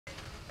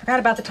Forgot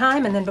about the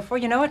time, and then before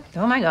you know it,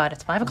 oh my God,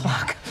 it's 5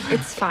 o'clock.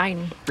 It's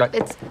fine. Right.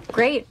 It's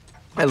great.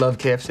 I love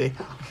KFC.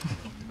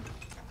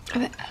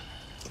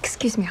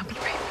 Excuse me, I'll be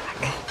right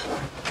back.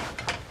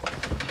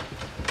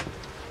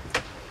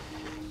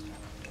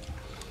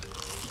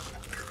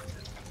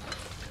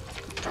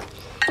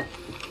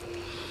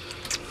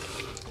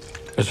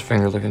 This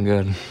finger looking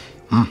good.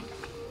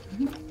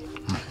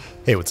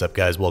 Hey, what's up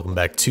guys? Welcome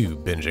back to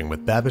Binging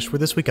with Babish, where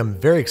this week I'm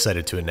very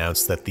excited to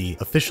announce that the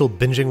official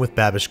Binging with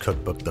Babish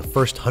cookbook, the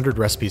first 100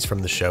 recipes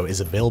from the show,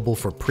 is available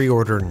for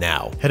pre-order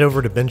now. Head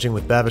over to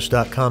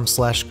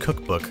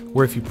bingingwithbabish.com/cookbook,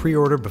 where if you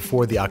pre-order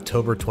before the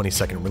October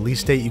 22nd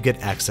release date, you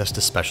get access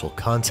to special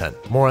content.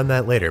 More on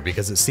that later,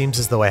 because it seems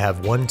as though I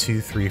have 1,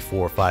 2, 3,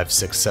 4, 5,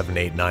 6, 7,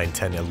 8, 9,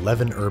 10,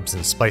 11 herbs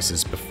and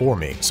spices before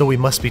me, so we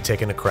must be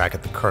taking a crack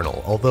at the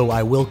kernel, although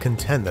I will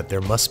contend that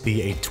there must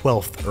be a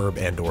 12th herb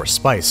and or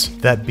spice,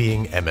 that being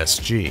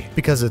MSG,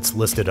 because it's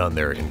listed on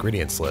their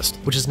ingredients list,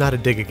 which is not a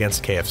dig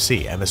against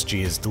KFC.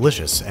 MSG is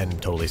delicious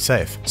and totally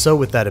safe. So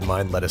with that in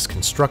mind, let us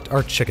construct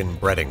our chicken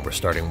breading. We're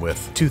starting with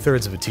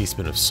 2/3 of a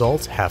teaspoon of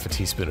salt, half a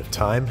teaspoon of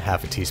thyme,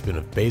 half a teaspoon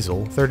of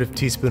basil, 1/3 of a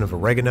teaspoon of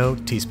oregano,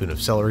 teaspoon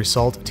of celery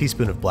salt,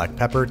 teaspoon of black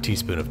pepper,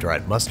 teaspoon of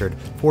dried mustard,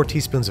 4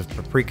 teaspoons of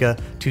paprika,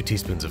 2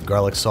 teaspoons of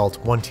garlic salt,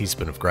 1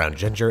 teaspoon of ground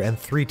ginger, and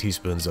 3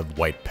 teaspoons of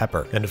white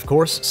pepper. And of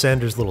course,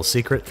 Sanders' little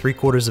secret,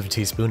 3/4 of a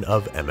teaspoon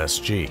of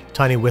MSG.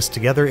 Tiny whisk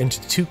together into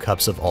 2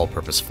 cups of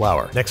all-purpose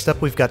flour. Next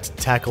up, we've got to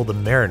tackle the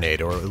marinade,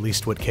 or at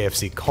least what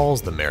KFC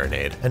calls the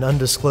marinade, an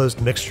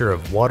undisclosed mixture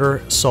of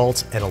water,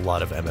 salt, and a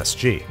lot of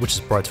MSG, which is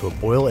brought to a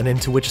boil and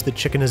into which the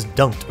chicken is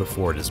dunked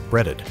before it is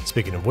breaded.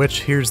 Speaking of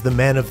which, here's the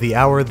man of the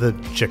hour, the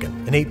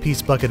chicken. An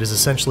 8-piece bucket is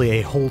essentially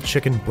a whole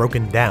chicken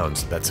broken down,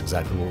 so that's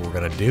exactly what we're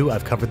gonna do.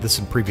 I've covered this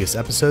in previous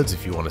episodes.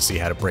 If you want to see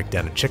how to break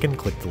down a chicken,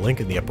 click the link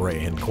in the upper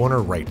right-hand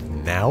corner right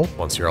now.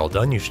 Once you're all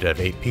done, you should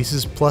have 8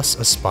 pieces, plus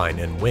a spine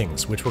and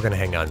wings, which we're gonna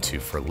hang on to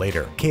for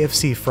later.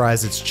 KFC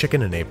fries its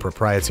chicken in a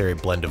proprietary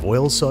blend of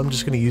oils, so I'm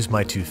just going to use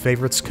my 2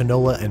 favorites,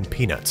 canola and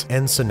peanuts.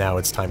 And so now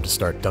it's time to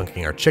start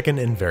dunking our chicken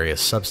in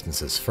various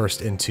substances.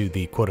 First into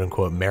the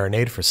quote-unquote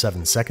marinade for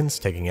 7 seconds,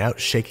 taking out,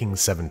 shaking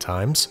 7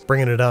 times,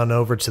 bringing it on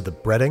over to the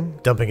breading,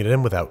 dumping it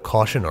in without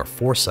caution or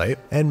foresight,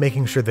 and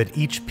making sure that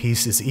each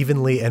piece is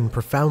evenly and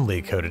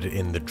profoundly coated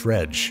in the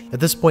dredge.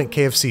 At this point,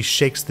 KFC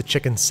shakes the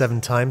chicken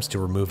 7 times to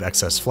remove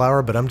excess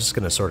flour, but I'm just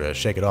going to sort of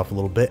shake it off a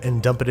little bit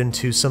and dump it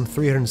into some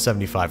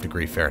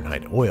 375°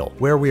 Fahrenheit oil,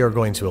 where we are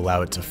going to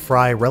allow it to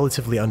fry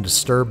relatively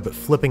undisturbed, but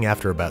flipping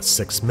after about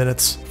 6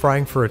 minutes,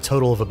 frying for a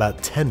total of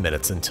about 10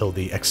 minutes until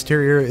the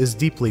exterior is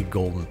deeply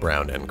golden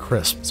brown and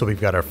crisp. So we've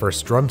got our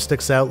first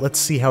drumsticks out. Let's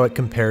see how it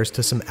compares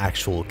to some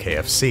actual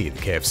KFC, the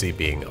KFC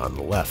being on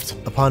the left.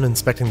 Upon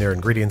inspecting their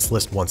ingredients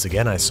list once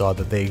again, I saw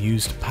that they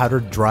used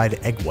powdered dried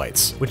egg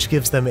whites, which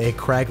gives them a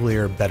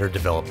cragglier, better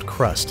developed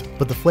crust,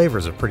 but the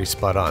flavors are pretty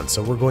spot on,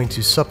 so we're going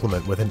to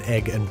supplement with an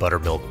egg and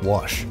buttermilk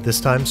wash. This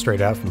time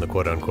straight out from the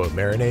quote-unquote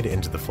marinade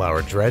into the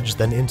flour dredge,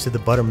 then into the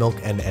buttermilk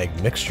and egg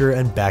mixture,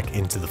 and back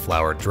into the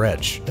flour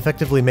dredge,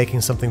 effectively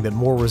making something that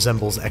more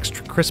resembles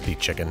extra crispy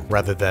chicken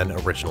rather than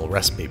original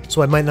recipe.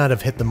 So I might not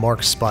have hit the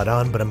mark spot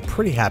on, but I'm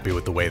pretty happy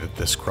with the way that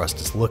this crust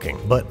is looking.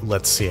 But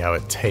let's see how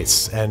it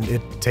tastes, and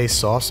it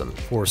tastes awesome.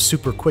 For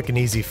super quick and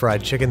easy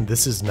fried chicken,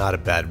 this is not a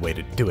bad way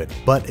to do it,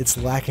 but it's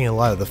lacking a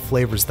lot of the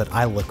flavors that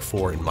I look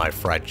for in my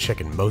fried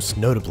chicken, most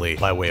notably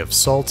by way of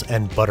salt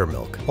and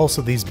buttermilk.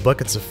 Also, these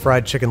buckets of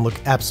fried chicken look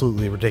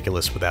absolutely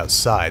ridiculous without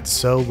sides,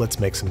 so let's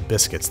make some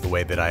biscuits the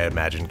way that I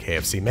imagine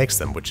KFC makes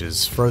them, which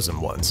is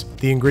frozen ones.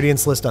 The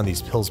ingredients list on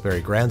these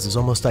Pillsbury Grands is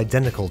almost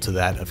identical to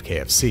that of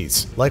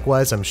KFC's.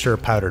 Likewise, I'm sure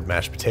powdered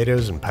mashed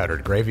potatoes and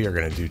powdered gravy are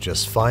going to do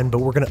just fine, but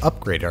we're going to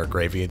upgrade our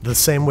gravy the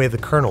same way the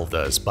Colonel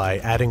does, by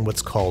adding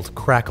what's called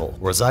crackle,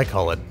 or as I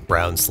call it,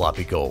 brown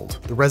sloppy gold.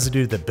 The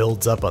residue that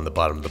builds up on the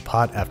bottom of the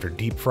pot after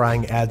deep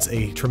frying adds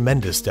a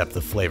tremendous depth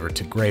of flavor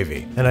to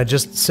gravy, and I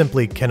just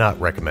simply cannot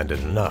recommend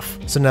it enough.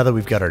 So now that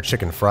we've got our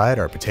chicken fried,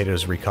 our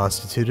potatoes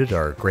reconstituted,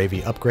 our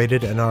gravy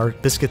upgraded, and our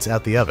biscuits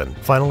out the oven,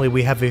 finally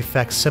we have a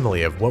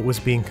facsimile of what was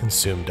being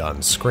consumed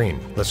on screen.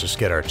 Let's just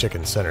get our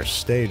chicken center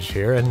stage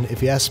here, and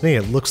if you ask me,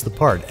 it looks the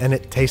part, and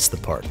it tastes the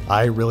part.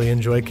 I really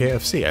enjoy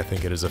KFC. I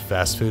think it is a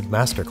fast food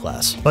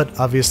masterclass. But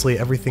obviously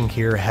everything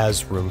here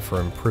has room for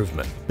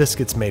improvement.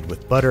 Biscuits made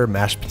with butter,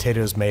 mashed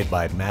potatoes made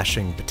by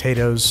mashing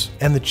potatoes,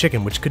 and the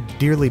chicken, which could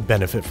dearly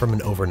benefit from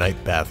an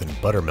overnight bath in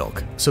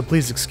buttermilk. So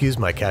please excuse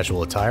my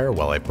casual attire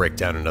while I break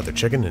down another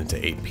chicken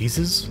into 8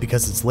 pieces,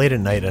 because it's late at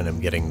night and I'm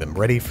getting them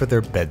ready for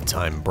their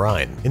bedtime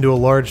brine. Into a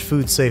large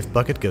food-safe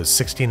bucket goes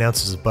 16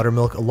 ounces of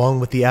buttermilk along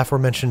with the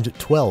aforementioned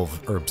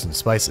 12 herbs and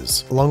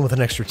spices, along with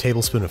an extra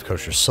tablespoon of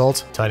kosher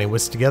salt, tiny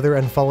whisked together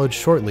and followed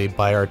shortly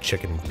by our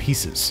chicken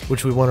pieces,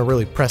 which we want to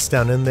really press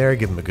down in there,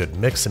 give them a good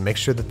mix, and make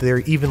sure that they're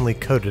evenly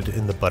coated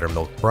in the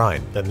buttermilk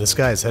brine. Then this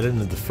guy is headed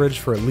into the fridge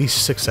for at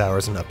least 6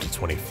 hours and up to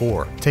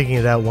 24, taking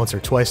it out once or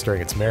twice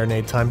during its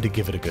marinade time to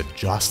give it a good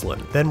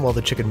jostling. Then while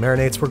the chicken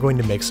marinates, we're going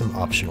to make some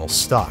optional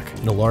stock.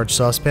 In a large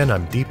saucepan, saucepan,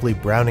 I'm deeply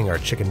browning our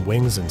chicken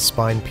wings and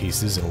spine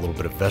pieces in a little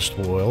bit of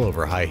vegetable oil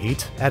over high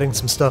heat, adding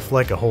some stuff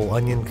like a whole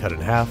onion cut in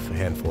half, a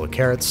handful of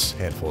carrots, a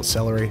handful of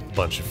celery, a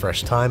bunch of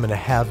fresh thyme, and a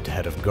halved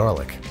head of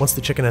garlic. Once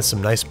the chicken has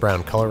some nice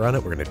brown color on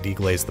it, we're going to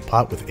deglaze the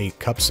pot with 8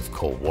 cups of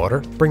cold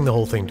water, bring the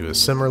whole thing to a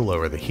simmer,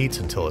 lower the heat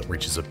until it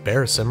reaches a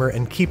bare simmer,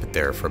 and keep it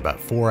there for about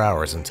 4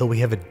 hours until we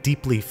have a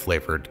deeply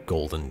flavored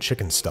golden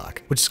chicken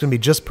stock, which is going to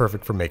be just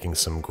perfect for making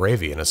some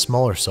gravy. In a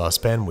smaller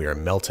saucepan, we are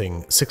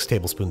melting 6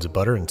 tablespoons of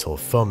butter until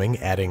foaming,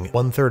 adding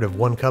 1/3 of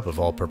 1 cup of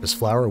all-purpose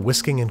flour,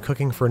 whisking and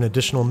cooking for an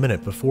additional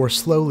minute before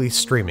slowly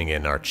streaming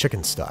in our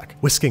chicken stock,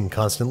 whisking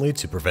constantly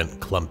to prevent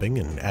clumping,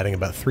 and adding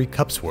about 3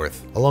 cups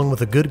worth, along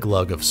with a good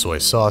glug of soy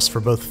sauce for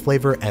both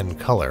flavor and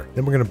color.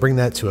 Then we're going to bring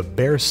that to a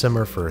bare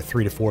simmer for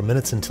 3 to 4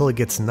 minutes until it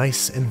gets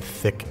nice and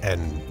thick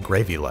and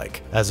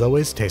gravy-like. As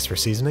always, taste for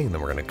seasoning, and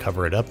then we're going to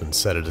cover it up and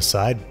set it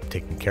aside,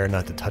 taking care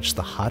not to touch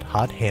the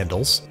hot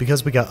handles,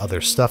 because we got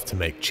other stuff to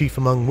make, chief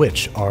among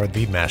which are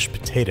the mashed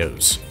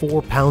potatoes.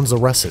 4 pounds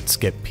of russets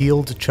get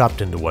peeled,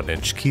 chopped into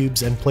 1-inch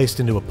cubes, and placed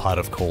into a pot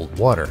of cold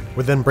water.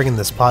 We're then bringing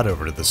this pot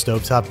over to the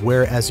stovetop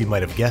where, as you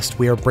might have guessed,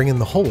 we are bringing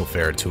the whole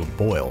affair to a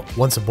boil.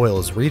 Once a boil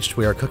is reached,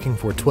 we are cooking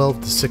for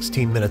 12 to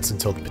 16 minutes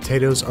until the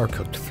potatoes are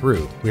cooked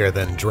through. We are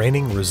then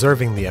draining,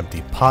 reserving the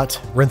empty pot,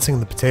 rinsing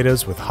the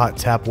potatoes with hot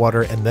tap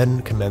water, and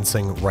then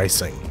commencing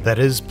ricing. That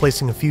is,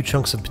 placing a few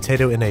chunks of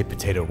potato in a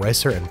potato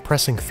ricer and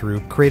pressing through,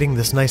 creating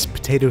this nice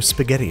potato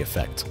spaghetti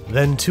effect.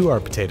 Then to our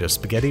potato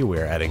spaghetti, we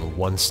are adding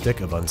 1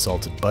 stick of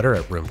unsalted butter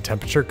at room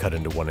temperature cut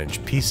into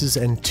 1-inch pieces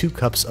and 2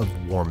 cups of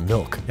warm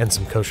milk, and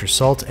some kosher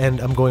salt, and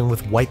I'm going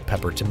with white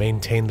pepper to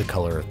maintain the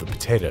color of the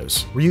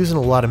potatoes. We're using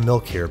a lot of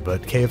milk here,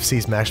 but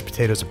KFC's mashed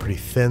potatoes are pretty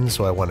thin,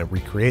 so I want to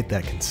recreate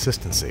that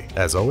consistency.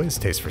 As always,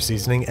 taste for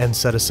seasoning and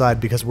set aside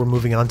because we're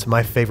moving on to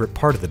my favorite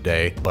part of the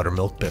day,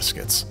 buttermilk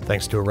biscuits.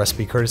 Thanks to a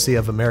recipe courtesy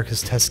of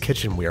America's Test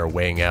Kitchen, we are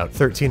weighing out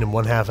 13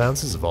 1/2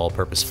 ounces of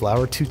all-purpose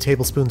flour, 2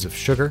 tablespoons of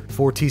sugar,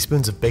 4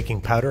 teaspoons of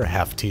baking powder, a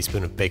half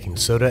teaspoon of baking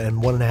soda,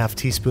 and 1.5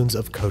 teaspoons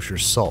of kosher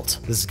salt.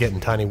 This is getting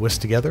tiny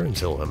whisked together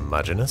until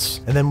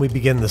homogeneous, and then we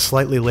begin the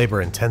slightly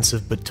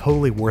labor-intensive but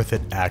totally worth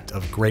it act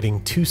of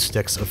grating 2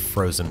 sticks of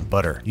frozen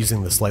butter,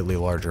 using the slightly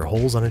larger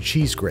holes on a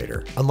cheese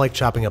grater. Unlike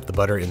chopping up the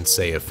butter in,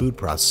 say, a food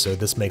processor,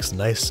 this makes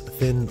nice,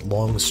 thin,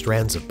 long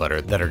strands of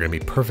butter that are going to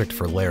be perfect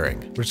for layering.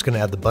 We're just going to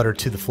add the butter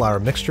to the flour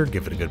mixture,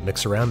 give it a good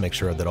mix around, make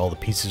sure that all the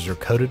pieces are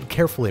coated,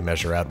 carefully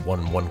measure out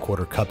 1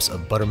 1/4 cups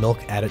of buttermilk,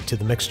 add it to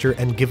the mixture,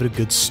 and give it a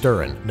good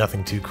stir-in.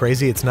 Nothing too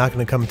crazy, it's not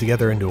going to come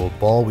together into a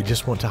ball, we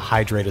just want to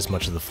hydrate as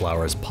much of the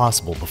flour as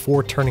possible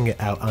before turning it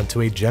out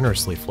onto a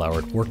generously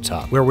floured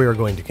worktop, where we are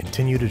going to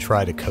continue to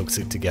try to coax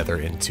it together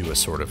into a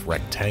sort of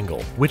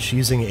rectangle, which,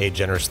 using a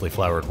generously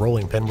floured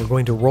rolling pin, we're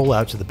going to roll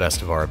out to the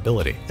best of our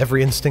ability.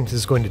 Every instinct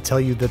is going to tell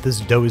you that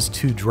this dough is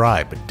too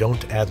dry, but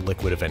don't add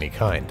liquid of any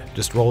kind.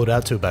 Just roll it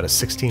out to about a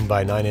 16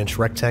 by 9-inch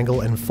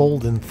rectangle and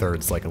fold in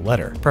thirds like a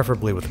letter,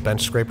 preferably with a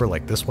bench scraper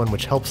like this one,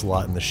 which helps a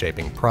lot in the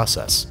shaping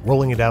process.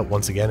 Rolling it out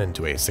once again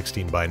into a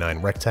 16 by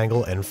 9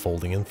 rectangle and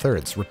folding in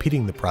thirds,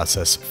 repeating the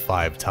process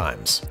 5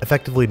 times,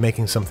 effectively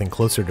making something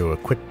closer to a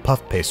quick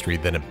puff pastry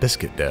than a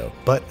biscuit dough.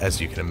 But as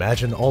you can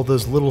imagine, all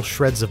those little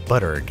shreds of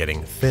butter are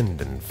getting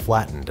thinned and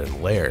flattened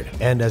and layered,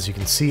 and as you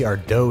can see, our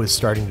dough is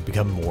starting to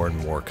become more and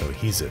more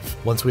cohesive.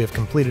 Once we have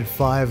completed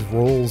 5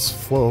 rolls,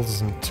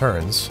 folds, and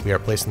turns, we are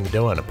placing the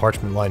dough on a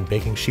parchment-lined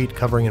baking sheet,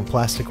 covering in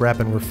plastic wrap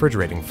and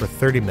refrigerating for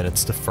 30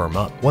 minutes to firm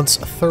up. Once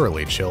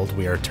thoroughly chilled,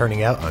 we are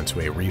turning out onto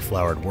a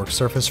refloured work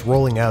surface,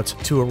 rolling out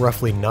to a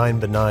roughly 9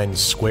 by 9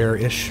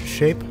 square-ish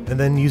shape, and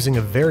then using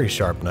a very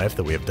sharp knife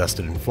that we have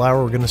dusted in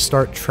flour, we're going to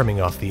start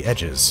trimming off the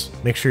edges.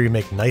 Make sure you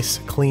make nice,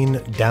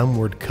 clean,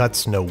 downward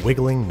cuts, no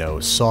wiggling, no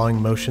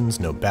sawing motions,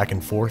 no back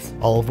and forth,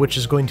 all of which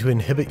is going to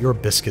inhibit your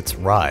biscuits'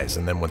 rise,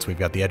 and then once we've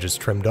got the edges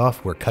trimmed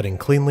off, we're cutting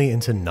cleanly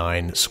into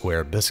 9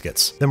 square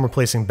biscuits. Then we're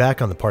placing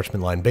back on the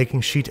parchment-lined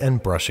baking sheet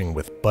and brushing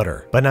with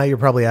butter. By now you're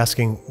probably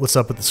asking, what's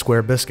up with the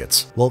square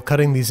biscuits? Well,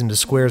 cutting these into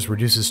squares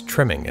reduces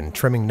trimming, and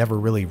trimming never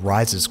really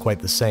rises quite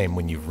the same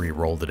when you've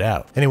re-rolled it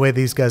out. Anyway,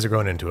 these guys are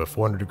going into a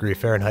 400-degree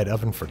Fahrenheit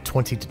oven for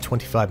 20 to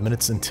 25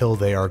 minutes until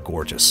they are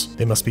gorgeous.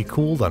 They must be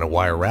cooled on a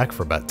wire rack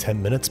for about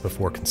 10 minutes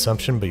before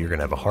consumption, but you're going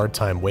to have a hard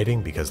time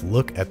waiting because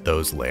look at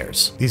those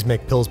layers. These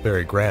make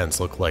Pillsbury Grands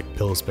look like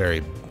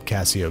Pillsbury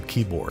Casio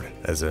keyboard,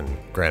 as in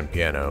grand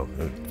piano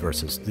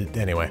versus...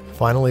 Anyway,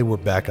 finally we're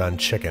back on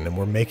chicken, and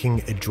we're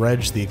making a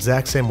dredge the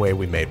exact same way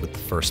we made with the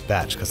first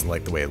batch, because I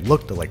like the way it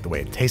looked, I like the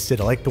way it tasted,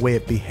 I like the way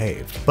it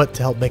behaved. But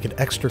to help make it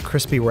extra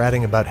crispy, we're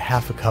adding about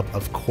half a cup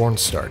of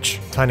cornstarch,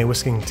 tiny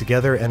whisking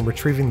together and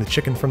retrieving the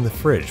chicken from the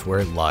fridge where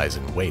it lies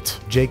in wait.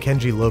 J.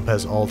 Kenji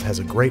Lopez Alt has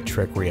a great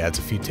trick where he adds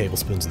a few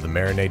tablespoons of the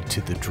marinade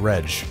to the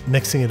dredge,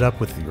 mixing it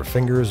up with your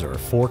fingers or a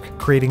fork,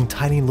 creating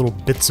tiny little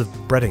bits of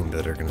breading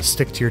that are going to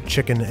stick to your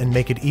chicken and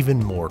make it even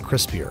more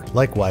crispier.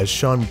 Likewise,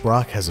 Sean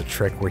Brock has a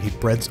trick where he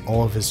breads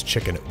all of his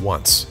chicken at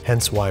once,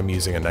 hence why I'm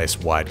using a nice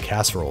wide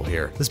casserole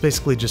here. This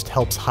basically just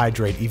helps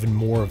hydrate even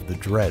more of the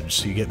dredge,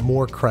 so you get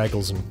more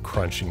craggles and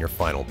crunch in your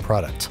final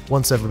product.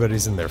 Once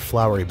everybody's in their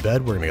floury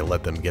bed, we're gonna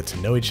let them get to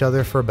know each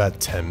other for about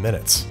 10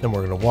 minutes. Then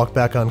we're gonna walk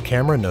back on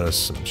camera, notice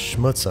some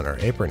schmutz on our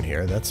apron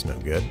here, that's no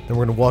good. Then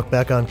we're gonna walk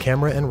back on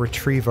camera and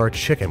retrieve our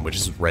chicken, which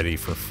is ready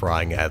for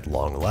frying at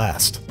long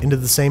last. Into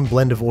the same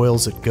blend of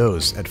oils it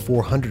goes, at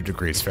 400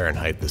 degrees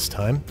Fahrenheit this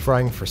time,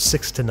 frying for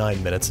 6 to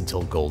 9 minutes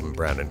until golden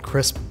brown and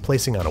crisp,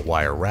 placing on a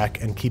wire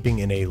rack and keeping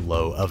in a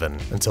low oven.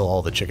 Until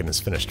all the chicken is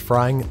finished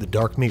frying, the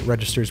dark meat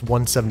registers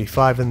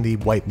 175 and the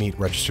white meat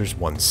registers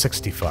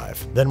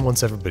 165. Then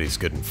once everybody's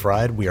good and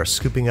fried, we are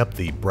scooping up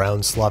the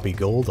brown sloppy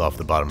gold off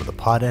the bottom of the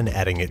pot and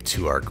adding it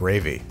to our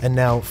gravy. And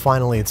now,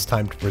 finally, it's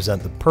time to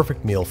present the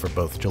perfect meal for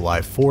both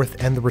July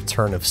 4th and the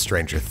return of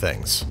Stranger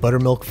Things.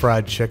 Buttermilk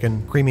fried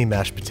chicken, creamy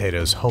mashed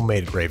potatoes,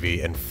 homemade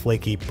gravy, and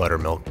flaky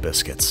buttermilk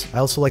biscuits. I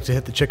also like to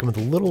hit the chicken with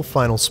a little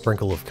final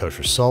sprinkle of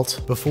kosher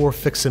salt before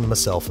fixing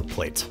myself a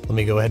plate. Let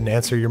me go ahead and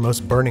answer your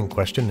most burning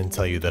question and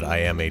tell you that I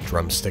am a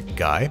drumstick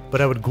guy,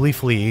 but I would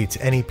gleefully eat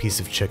any piece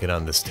of chicken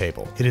on this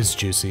table. It is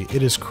juicy,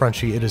 it is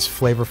crunchy, it is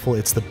flavorful,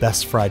 it's the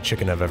best fried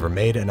chicken I've ever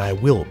made, and I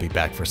will be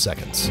back for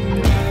seconds.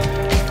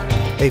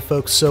 Hey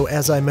folks, so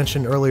as I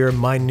mentioned earlier,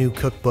 my new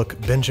cookbook,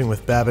 Binging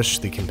with Babish,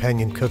 the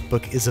companion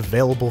cookbook, is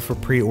available for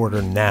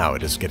pre-order now.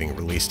 It is getting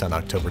released on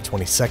October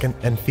 22nd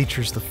and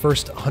features the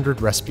first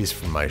 100 recipes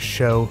from my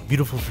show,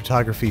 beautiful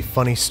photography,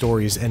 funny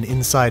stories, and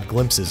inside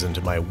glimpses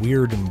into my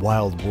weird and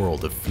wild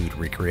world of food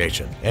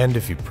recreation. And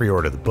if you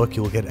pre-order the book,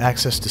 you'll get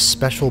access to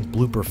special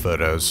blooper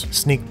photos,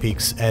 sneak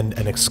peeks, and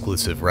an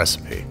exclusive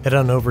recipe. Head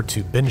on over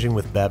to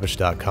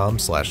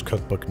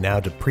bingingwithbabish.com/cookbook now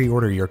to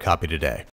pre-order your copy today.